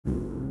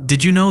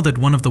Did you know that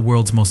one of the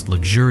world's most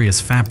luxurious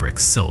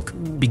fabrics, silk,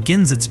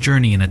 begins its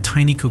journey in a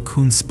tiny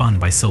cocoon spun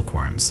by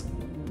silkworms?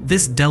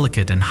 This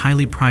delicate and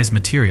highly prized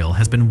material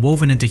has been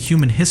woven into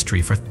human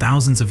history for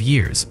thousands of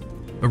years,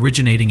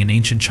 originating in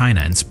ancient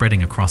China and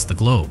spreading across the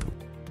globe.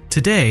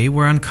 Today,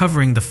 we're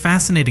uncovering the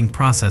fascinating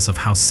process of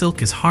how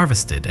silk is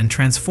harvested and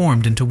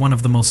transformed into one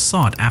of the most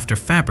sought-after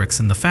fabrics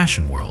in the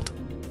fashion world.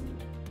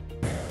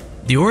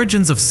 The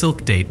origins of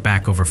silk date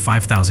back over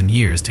 5,000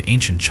 years to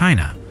ancient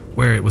China,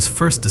 where it was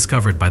first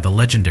discovered by the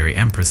legendary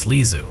Empress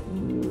Lizu.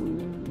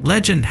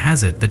 Legend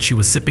has it that she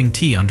was sipping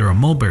tea under a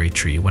mulberry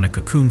tree when a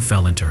cocoon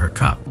fell into her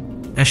cup.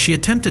 As she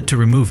attempted to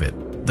remove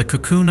it, the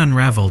cocoon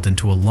unraveled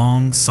into a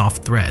long,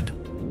 soft thread,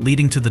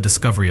 leading to the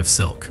discovery of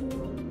silk.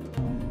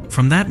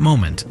 From that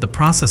moment, the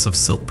process of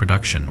silk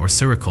production, or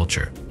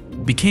sericulture,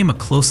 became a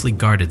closely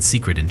guarded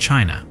secret in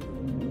China,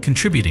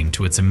 contributing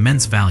to its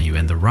immense value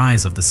and the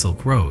rise of the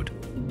Silk Road,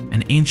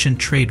 an ancient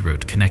trade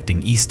route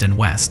connecting East and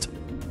West.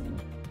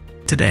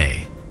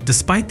 Today,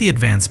 despite the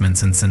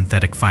advancements in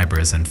synthetic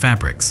fibers and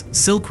fabrics,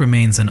 silk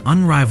remains an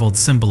unrivaled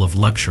symbol of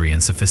luxury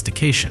and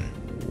sophistication.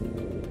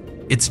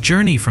 Its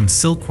journey from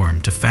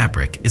silkworm to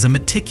fabric is a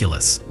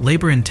meticulous,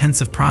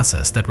 labor-intensive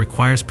process that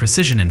requires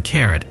precision and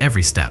care at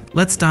every step.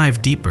 Let's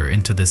dive deeper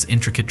into this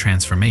intricate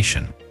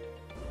transformation.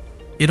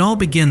 It all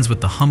begins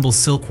with the humble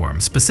silkworm,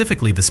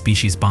 specifically the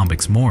species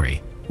Bombyx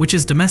mori, which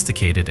is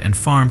domesticated and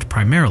farmed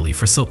primarily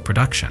for silk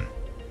production.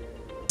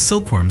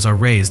 Silkworms are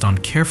raised on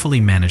carefully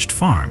managed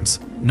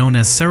farms, known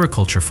as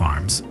sericulture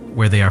farms,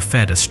 where they are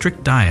fed a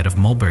strict diet of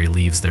mulberry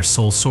leaves, their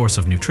sole source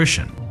of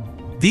nutrition.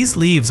 These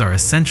leaves are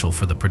essential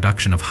for the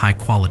production of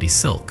high-quality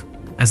silk,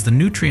 as the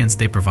nutrients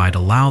they provide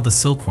allow the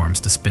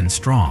silkworms to spin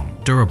strong,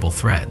 durable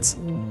threads.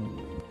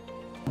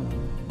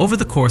 Over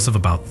the course of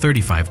about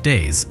 35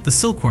 days, the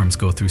silkworms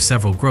go through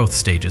several growth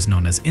stages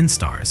known as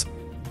instars,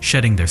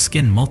 shedding their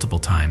skin multiple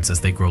times as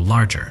they grow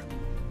larger.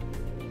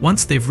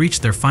 Once they've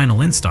reached their final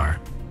instar,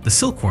 the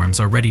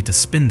silkworms are ready to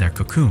spin their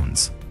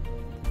cocoons.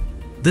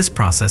 This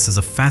process is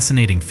a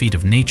fascinating feat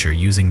of nature.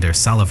 Using their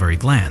salivary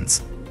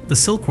glands, the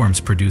silkworms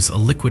produce a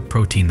liquid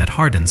protein that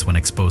hardens when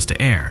exposed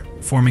to air,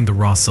 forming the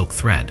raw silk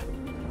thread.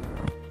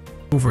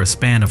 Over a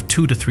span of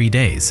 2 to 3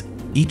 days,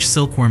 each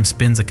silkworm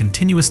spins a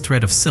continuous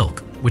thread of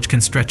silk, which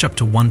can stretch up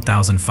to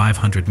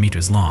 1,500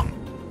 meters long.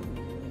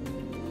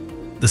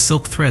 The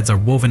silk threads are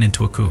woven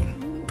into a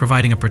cocoon,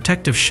 providing a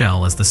protective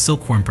shell as the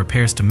silkworm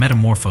prepares to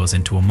metamorphose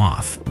into a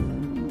moth.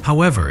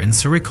 However, in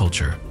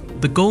sericulture,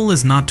 the goal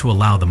is not to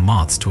allow the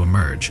moths to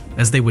emerge,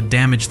 as they would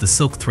damage the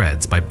silk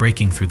threads by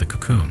breaking through the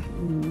cocoon.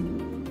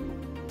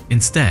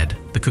 Instead,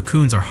 the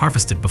cocoons are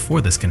harvested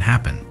before this can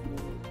happen.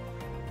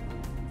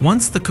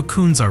 Once the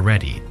cocoons are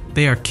ready,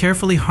 they are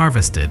carefully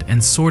harvested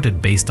and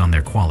sorted based on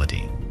their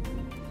quality.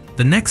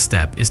 The next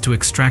step is to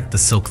extract the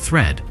silk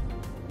thread,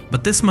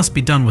 but this must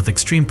be done with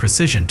extreme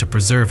precision to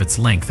preserve its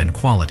length and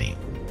quality.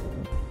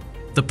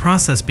 The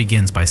process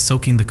begins by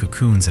soaking the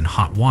cocoons in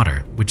hot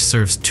water, which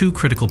serves two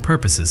critical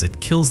purposes. It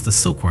kills the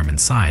silkworm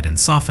inside and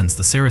softens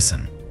the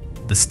sericin,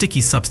 the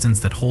sticky substance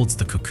that holds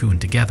the cocoon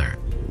together.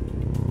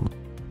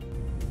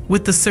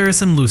 With the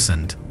sericin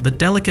loosened, the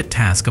delicate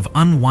task of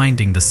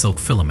unwinding the silk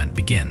filament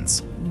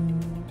begins.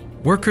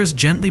 Workers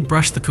gently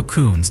brush the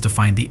cocoons to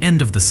find the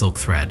end of the silk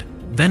thread,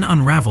 then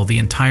unravel the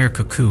entire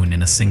cocoon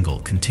in a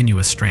single,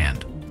 continuous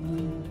strand.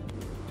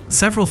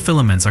 Several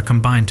filaments are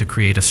combined to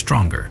create a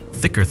stronger,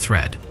 thicker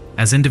thread,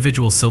 as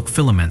individual silk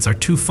filaments are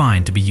too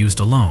fine to be used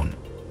alone.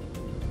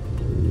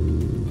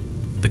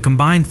 The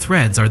combined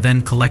threads are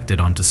then collected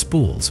onto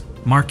spools,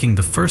 marking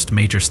the first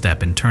major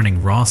step in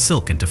turning raw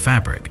silk into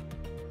fabric.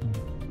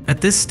 At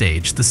this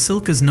stage, the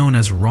silk is known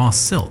as raw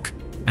silk,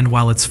 and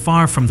while it's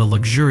far from the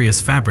luxurious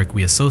fabric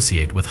we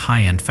associate with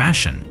high-end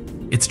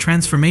fashion, its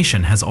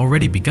transformation has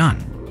already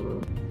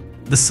begun.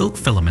 The silk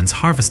filaments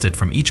harvested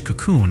from each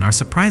cocoon are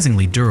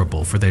surprisingly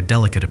durable for their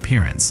delicate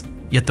appearance,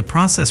 yet the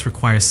process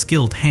requires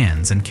skilled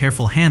hands and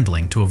careful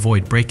handling to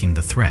avoid breaking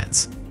the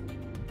threads.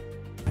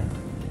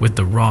 With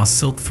the raw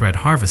silk thread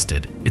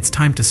harvested, it's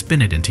time to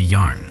spin it into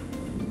yarn.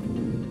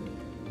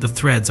 The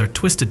threads are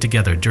twisted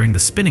together during the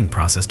spinning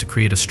process to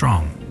create a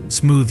strong,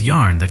 smooth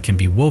yarn that can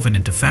be woven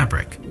into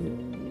fabric.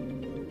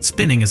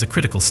 Spinning is a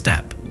critical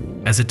step,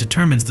 as it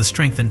determines the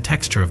strength and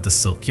texture of the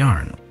silk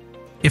yarn.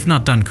 If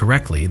not done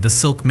correctly, the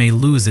silk may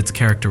lose its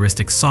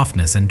characteristic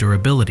softness and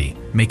durability,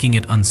 making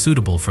it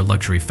unsuitable for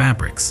luxury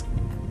fabrics.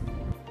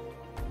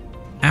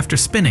 After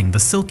spinning, the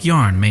silk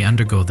yarn may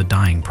undergo the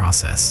dyeing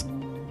process.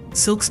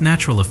 Silk's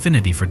natural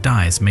affinity for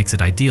dyes makes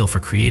it ideal for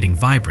creating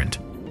vibrant,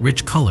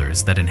 rich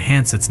colors that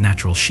enhance its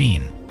natural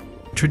sheen.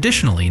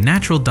 Traditionally,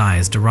 natural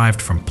dyes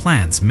derived from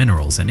plants,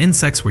 minerals, and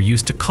insects were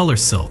used to color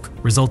silk,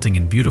 resulting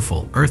in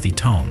beautiful, earthy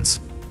tones.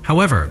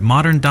 However,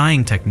 modern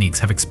dyeing techniques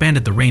have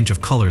expanded the range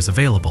of colors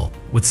available,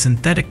 with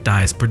synthetic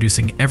dyes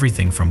producing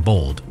everything from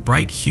bold,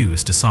 bright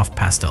hues to soft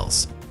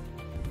pastels.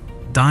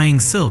 Dyeing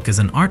silk is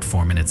an art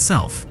form in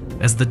itself,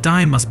 as the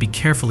dye must be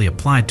carefully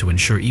applied to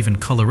ensure even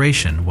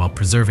coloration while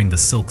preserving the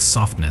silk's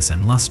softness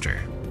and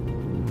luster.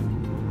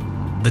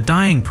 The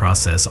dyeing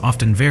process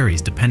often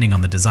varies depending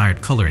on the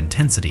desired color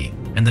intensity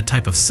and the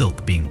type of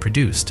silk being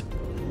produced.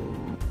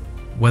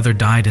 Whether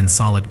dyed in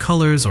solid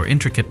colors or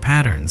intricate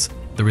patterns,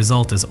 the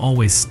result is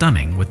always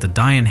stunning, with the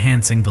dye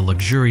enhancing the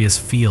luxurious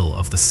feel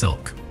of the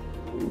silk.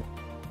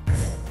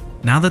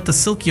 Now that the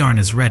silk yarn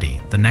is ready,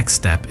 the next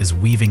step is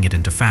weaving it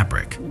into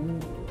fabric.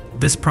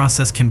 This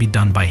process can be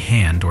done by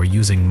hand or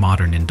using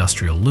modern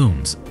industrial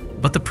looms,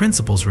 but the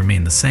principles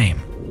remain the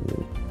same.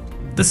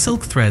 The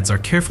silk threads are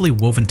carefully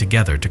woven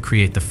together to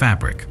create the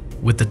fabric,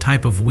 with the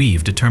type of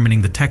weave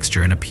determining the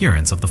texture and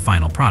appearance of the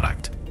final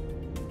product.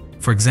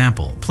 For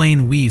example,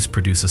 plain weaves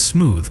produce a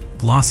smooth,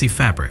 glossy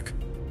fabric,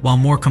 while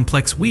more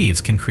complex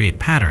weaves can create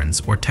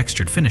patterns or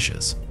textured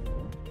finishes.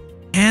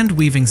 Hand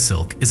weaving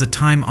silk is a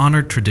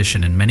time-honored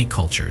tradition in many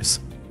cultures,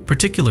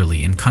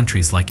 particularly in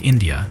countries like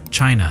India,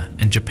 China,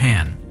 and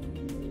Japan,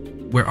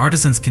 where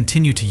artisans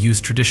continue to use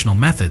traditional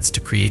methods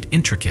to create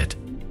intricate,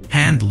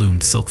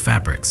 hand-loomed silk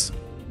fabrics.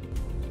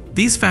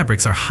 These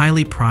fabrics are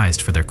highly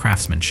prized for their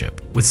craftsmanship,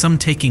 with some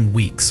taking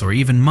weeks or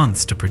even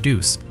months to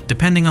produce,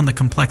 depending on the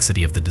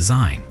complexity of the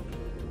design.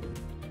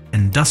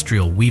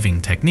 Industrial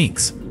weaving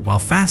techniques, while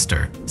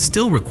faster,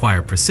 still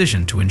require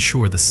precision to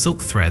ensure the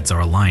silk threads are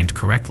aligned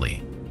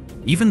correctly.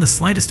 Even the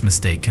slightest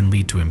mistake can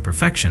lead to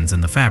imperfections in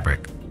the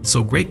fabric,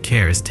 so great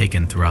care is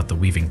taken throughout the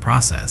weaving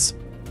process.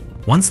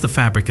 Once the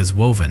fabric is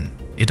woven,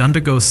 it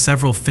undergoes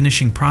several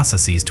finishing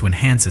processes to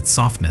enhance its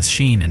softness,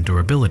 sheen, and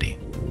durability.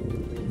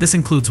 This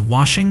includes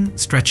washing,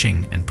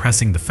 stretching, and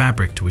pressing the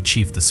fabric to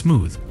achieve the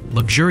smooth,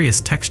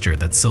 luxurious texture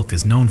that silk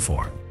is known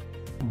for.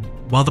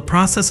 While the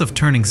process of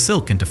turning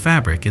silk into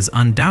fabric is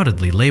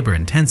undoubtedly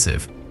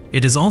labor-intensive,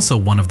 it is also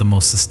one of the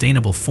most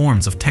sustainable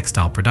forms of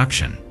textile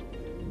production.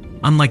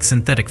 Unlike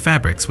synthetic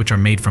fabrics, which are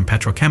made from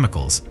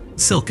petrochemicals,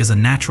 silk is a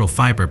natural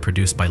fiber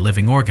produced by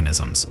living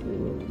organisms.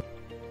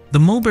 The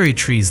mulberry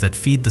trees that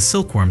feed the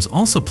silkworms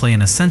also play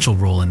an essential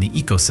role in the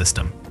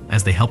ecosystem,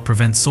 as they help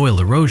prevent soil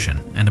erosion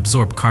and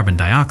absorb carbon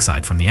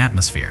dioxide from the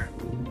atmosphere.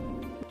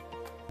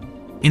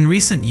 In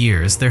recent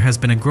years, there has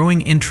been a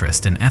growing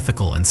interest in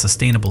ethical and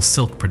sustainable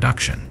silk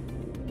production.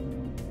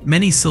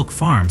 Many silk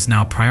farms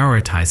now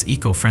prioritize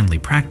eco-friendly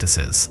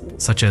practices,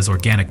 such as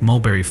organic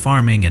mulberry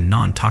farming and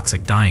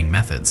non-toxic dyeing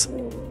methods.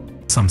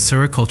 Some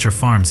sericulture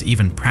farms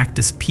even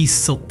practice piece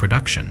silk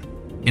production,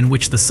 in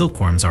which the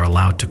silkworms are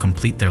allowed to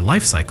complete their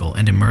life cycle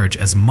and emerge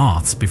as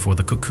moths before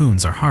the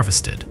cocoons are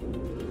harvested.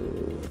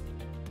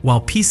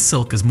 While piece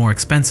silk is more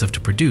expensive to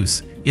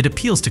produce, it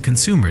appeals to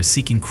consumers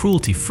seeking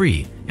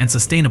cruelty-free and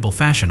sustainable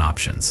fashion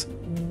options.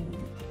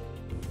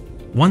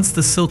 Once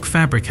the silk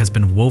fabric has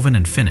been woven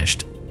and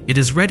finished, it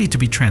is ready to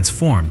be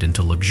transformed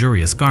into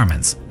luxurious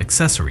garments,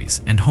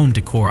 accessories, and home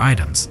decor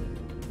items.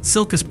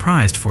 Silk is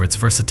prized for its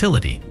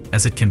versatility,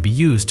 as it can be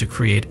used to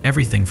create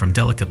everything from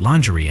delicate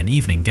lingerie and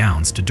evening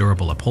gowns to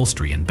durable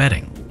upholstery and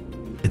bedding.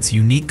 Its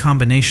unique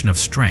combination of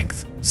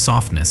strength,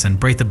 softness, and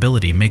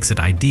breathability makes it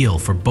ideal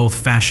for both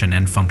fashion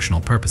and functional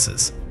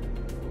purposes.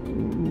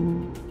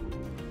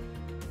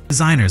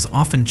 Designers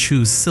often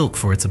choose silk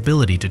for its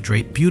ability to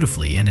drape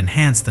beautifully and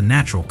enhance the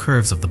natural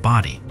curves of the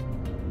body.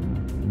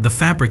 The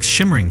fabric's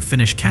shimmering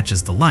finish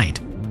catches the light,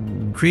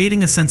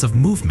 creating a sense of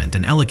movement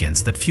and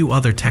elegance that few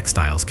other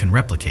textiles can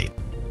replicate.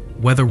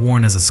 Whether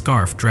worn as a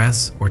scarf,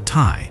 dress, or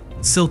tie,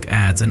 silk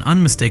adds an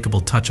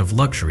unmistakable touch of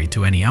luxury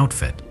to any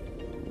outfit.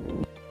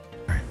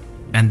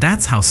 And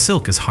that's how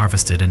silk is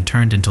harvested and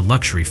turned into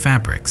luxury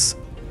fabrics.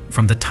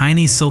 From the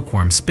tiny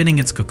silkworm spinning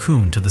its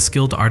cocoon to the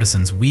skilled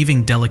artisans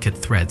weaving delicate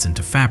threads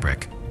into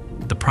fabric,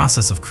 the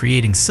process of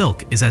creating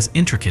silk is as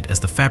intricate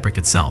as the fabric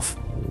itself.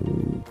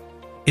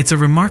 It's a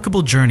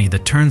remarkable journey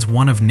that turns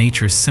one of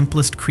nature's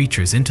simplest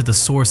creatures into the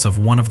source of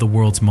one of the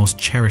world's most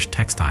cherished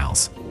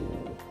textiles.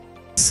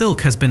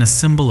 Silk has been a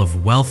symbol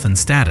of wealth and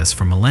status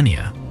for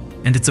millennia,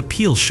 and its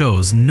appeal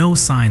shows no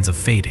signs of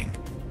fading.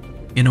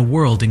 In a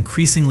world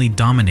increasingly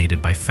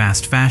dominated by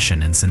fast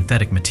fashion and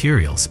synthetic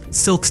materials,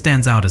 silk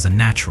stands out as a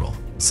natural,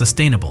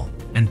 sustainable,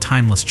 and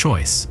timeless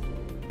choice.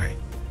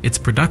 Its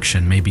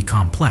production may be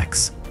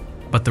complex,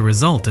 but the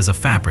result is a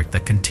fabric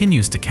that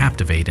continues to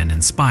captivate and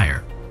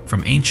inspire,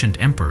 from ancient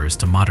emperors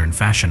to modern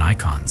fashion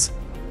icons.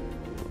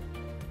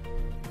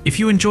 If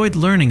you enjoyed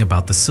learning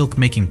about the silk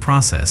making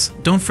process,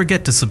 don't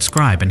forget to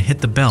subscribe and hit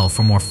the bell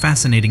for more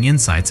fascinating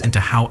insights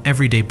into how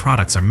everyday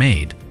products are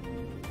made.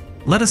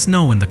 Let us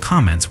know in the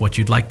comments what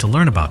you'd like to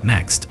learn about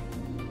next,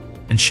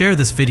 and share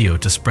this video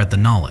to spread the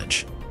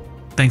knowledge.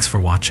 Thanks for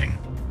watching.